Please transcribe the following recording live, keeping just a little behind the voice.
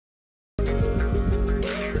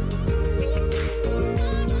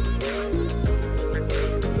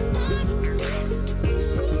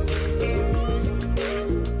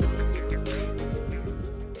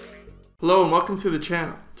Hello and welcome to the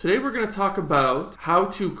channel. Today we're going to talk about how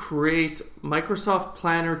to create Microsoft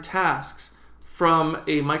Planner tasks from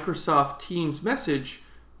a Microsoft Teams message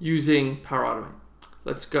using Power Automate.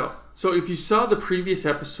 Let's go. So if you saw the previous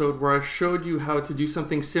episode where I showed you how to do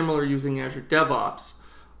something similar using Azure DevOps,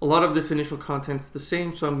 a lot of this initial content's the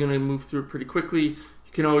same, so I'm going to move through it pretty quickly.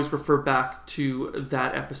 You can always refer back to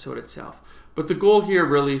that episode itself. But the goal here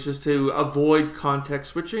really is just to avoid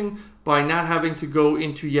context switching by not having to go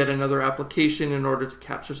into yet another application in order to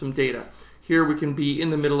capture some data. Here we can be in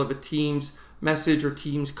the middle of a Teams message or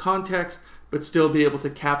Teams context, but still be able to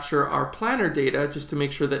capture our planner data just to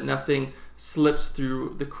make sure that nothing slips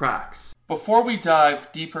through the cracks. Before we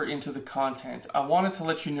dive deeper into the content, I wanted to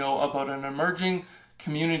let you know about an emerging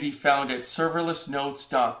community found at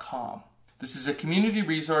serverlessnotes.com. This is a community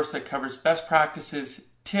resource that covers best practices,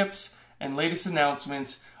 tips, and latest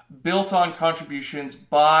announcements built on contributions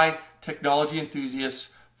by technology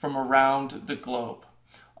enthusiasts from around the globe.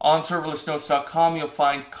 On serverlessnotes.com, you'll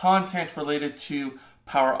find content related to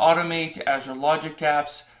Power Automate, Azure Logic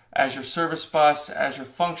Apps, Azure Service Bus, Azure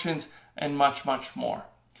Functions, and much, much more.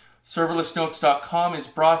 Serverlessnotes.com is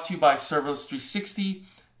brought to you by Serverless 360,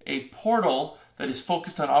 a portal that is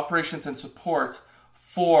focused on operations and support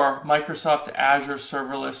for Microsoft Azure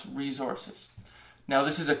serverless resources. Now,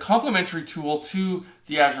 this is a complementary tool to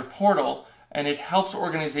the Azure portal, and it helps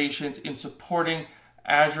organizations in supporting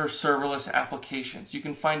Azure serverless applications. You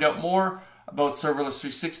can find out more about Serverless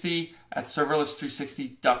 360 at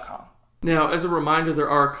serverless360.com. Now, as a reminder, there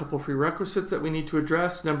are a couple prerequisites that we need to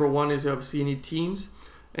address. Number one is obviously you need Teams,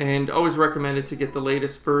 and always recommended to get the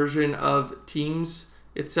latest version of Teams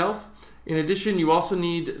itself. In addition, you also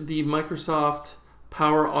need the Microsoft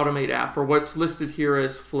Power Automate app, or what's listed here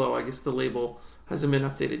as Flow. I guess the label hasn't been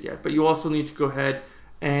updated yet, but you also need to go ahead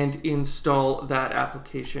and install that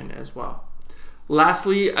application as well.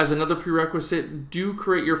 Lastly, as another prerequisite, do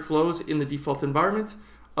create your flows in the default environment.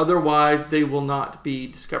 Otherwise, they will not be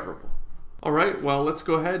discoverable. All right, well, let's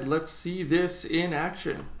go ahead. Let's see this in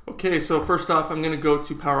action. Okay, so first off, I'm going to go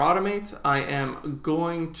to Power Automate. I am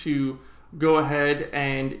going to go ahead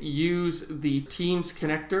and use the Teams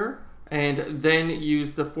connector and then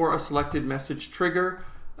use the for a selected message trigger.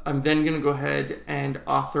 I'm then going to go ahead and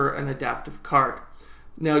author an adaptive card.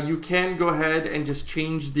 Now you can go ahead and just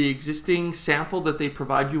change the existing sample that they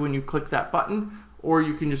provide you when you click that button, or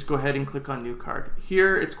you can just go ahead and click on new card.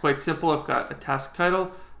 Here it's quite simple. I've got a task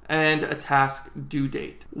title and a task due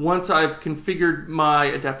date. Once I've configured my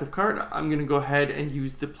adaptive card, I'm going to go ahead and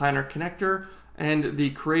use the planner connector and the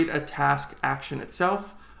create a task action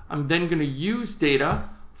itself. I'm then going to use data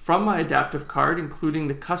from my adaptive card, including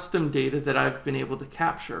the custom data that I've been able to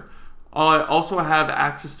capture. I also have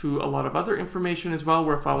access to a lot of other information as well,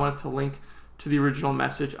 where if I wanted to link to the original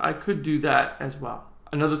message, I could do that as well.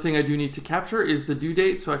 Another thing I do need to capture is the due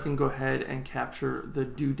date, so I can go ahead and capture the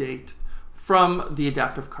due date from the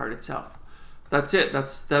adaptive card itself. That's it.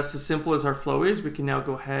 That's as simple as our flow is. We can now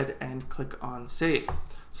go ahead and click on save.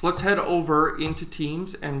 So let's head over into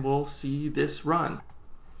Teams and we'll see this run.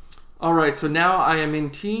 All right, so now I am in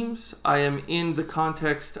Teams. I am in the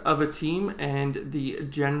context of a team and the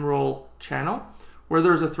general channel where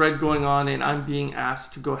there's a thread going on and I'm being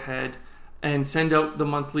asked to go ahead and send out the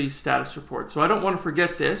monthly status report. So I don't want to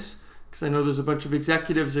forget this because I know there's a bunch of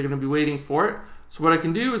executives that are going to be waiting for it. So what I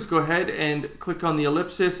can do is go ahead and click on the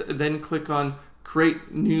ellipsis, then click on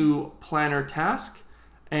create new planner task.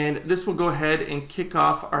 And this will go ahead and kick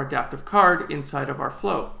off our adaptive card inside of our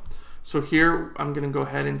flow. So here I'm going to go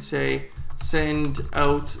ahead and say send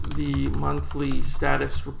out the monthly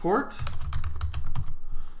status report,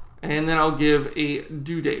 and then I'll give a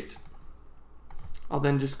due date. I'll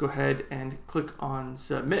then just go ahead and click on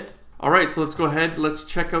submit. All right, so let's go ahead, let's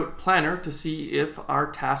check out Planner to see if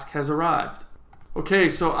our task has arrived. Okay,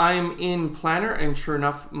 so I am in Planner and sure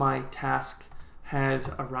enough my task has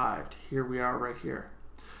arrived. Here we are right here.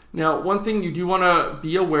 Now, one thing you do want to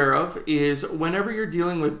be aware of is whenever you're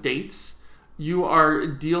dealing with dates, you are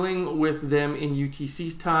dealing with them in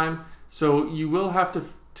UTC time. So you will have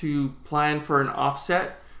to plan for an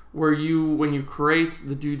offset where when you create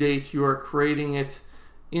the due date, you are creating it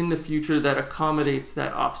in the future that accommodates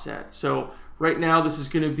that offset. So right now, this is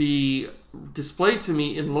going to be displayed to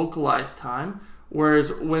me in localized time,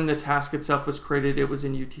 whereas when the task itself was created, it was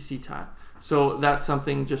in UTC time. So that's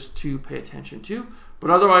something just to pay attention to. But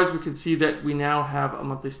otherwise, we can see that we now have a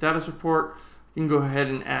monthly status report. I can go ahead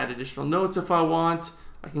and add additional notes if I want.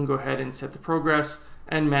 I can go ahead and set the progress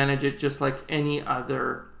and manage it just like any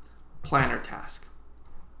other planner task.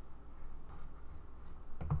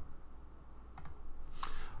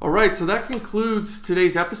 All right, so that concludes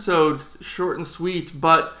today's episode. Short and sweet,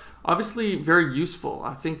 but obviously very useful.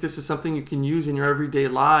 I think this is something you can use in your everyday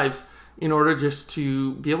lives in order just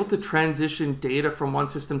to be able to transition data from one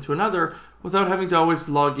system to another without having to always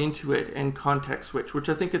log into it and context switch, which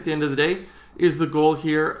I think at the end of the day is the goal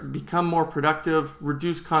here. Become more productive,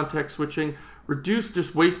 reduce context switching, reduce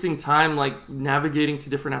just wasting time like navigating to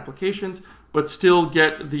different applications, but still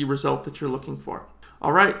get the result that you're looking for.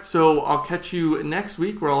 All right, so I'll catch you next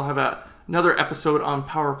week where I'll have another episode on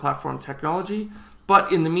Power Platform technology.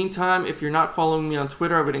 But in the meantime, if you're not following me on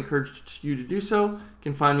Twitter, I would encourage you to do so. You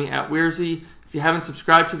can find me at Weare. If you haven't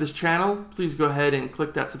subscribed to this channel, please go ahead and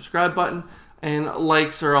click that subscribe button, and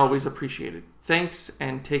likes are always appreciated. Thanks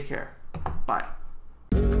and take care. Bye.